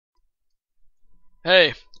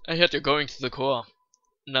Hey, I heard you're going to the core.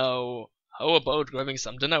 Now, how about grabbing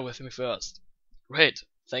some dinner with me first? Great,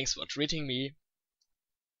 thanks for treating me.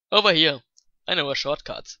 Over here, I know a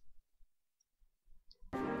shortcut.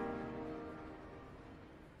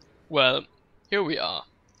 Well, here we are.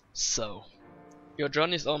 So, your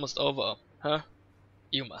journey's almost over, huh?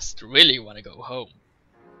 You must really wanna go home.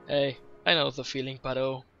 Hey, I know the feeling,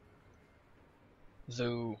 buddo.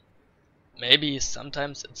 Though, maybe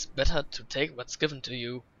sometimes it's better to take what's given to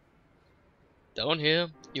you. Down here,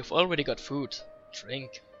 you've already got food,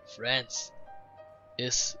 drink, friends.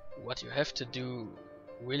 Is what you have to do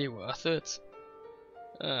really worth it?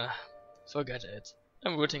 Forget it.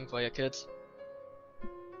 I'm rooting for your kid.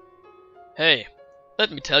 Hey,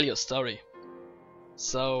 let me tell you a story.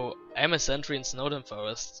 So, I'm a sentry in Snowden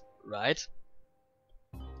Forest, right?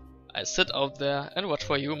 I sit out there and watch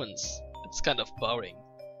for humans. It's kind of boring.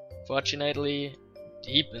 Fortunately,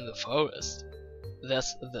 deep in the forest,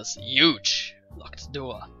 there's this huge locked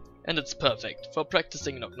door, and it's perfect for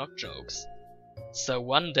practicing knock-knock jokes. So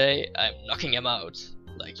one day I'm knocking him out,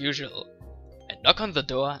 like usual. I knock on the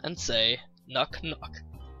door and say, knock knock.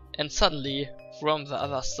 And suddenly, from the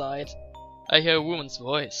other side, I hear a woman's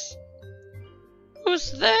voice.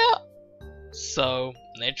 Who's there? So,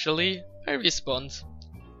 naturally, I respond,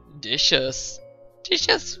 dishes.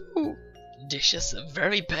 Dishes who? Dishes a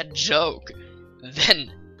very bad joke.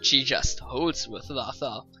 Then she just holds with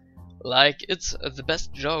laughter, like it's the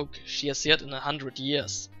best joke she has heard in 100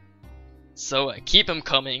 years. So I keep him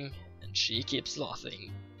coming, and she keeps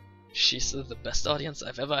laughing. She's the best audience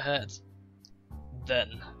I've ever had.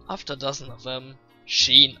 Then, after a dozen of them,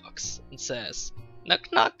 she knocks and says,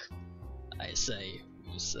 knock knock. I say,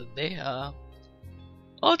 who's there?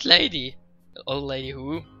 Old lady. Old lady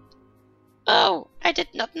who? Oh, I did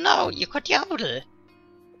not know you could yodel.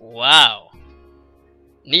 Wow.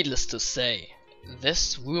 Needless to say,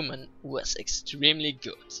 this woman was extremely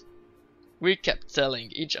good. We kept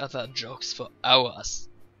telling each other jokes for hours.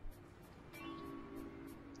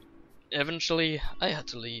 Eventually, I had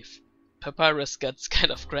to leave. Papyrus gets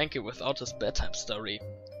kind of cranky without his bedtime story.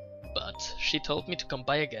 But she told me to come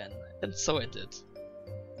by again, and so I did.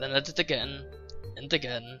 Then I did again, and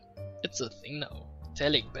again. It's a thing now,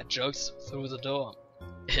 telling bad jokes through the door.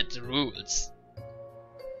 It rules.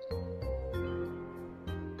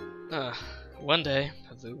 One day,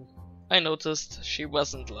 though, I noticed she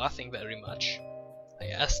wasn't laughing very much. I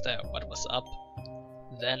asked her what was up.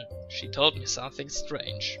 Then she told me something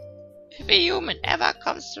strange. If a human ever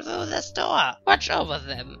comes through this door, watch over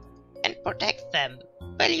them and protect them,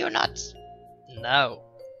 will you not? No,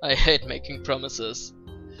 I hate making promises.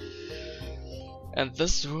 And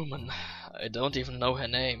this woman, I don't even know her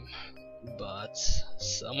name, but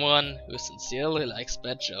someone who sincerely likes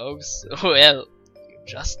bad jokes, well, you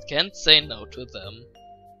just can't say no to them.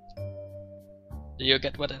 Do you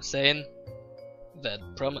get what I'm saying? That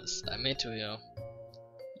promise I made to you.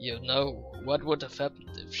 You know what would have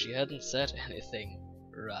happened if she hadn't said anything,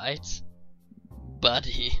 right?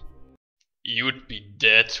 Buddy. You'd be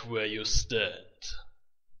dead where you stand.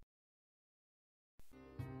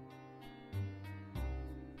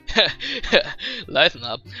 Lighten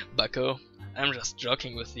up, bucko. I'm just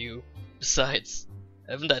joking with you. Besides,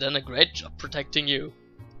 haven't I done a great job protecting you?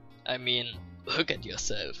 I mean, look at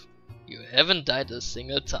yourself. You haven't died a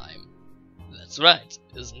single time. That's right,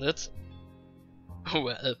 isn't it?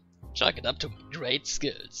 Well, chalk it up to great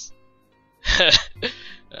skills.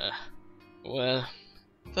 Well,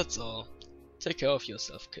 that's all. Take care of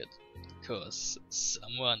yourself, kid. 'Cause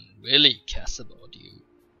someone really cares about you.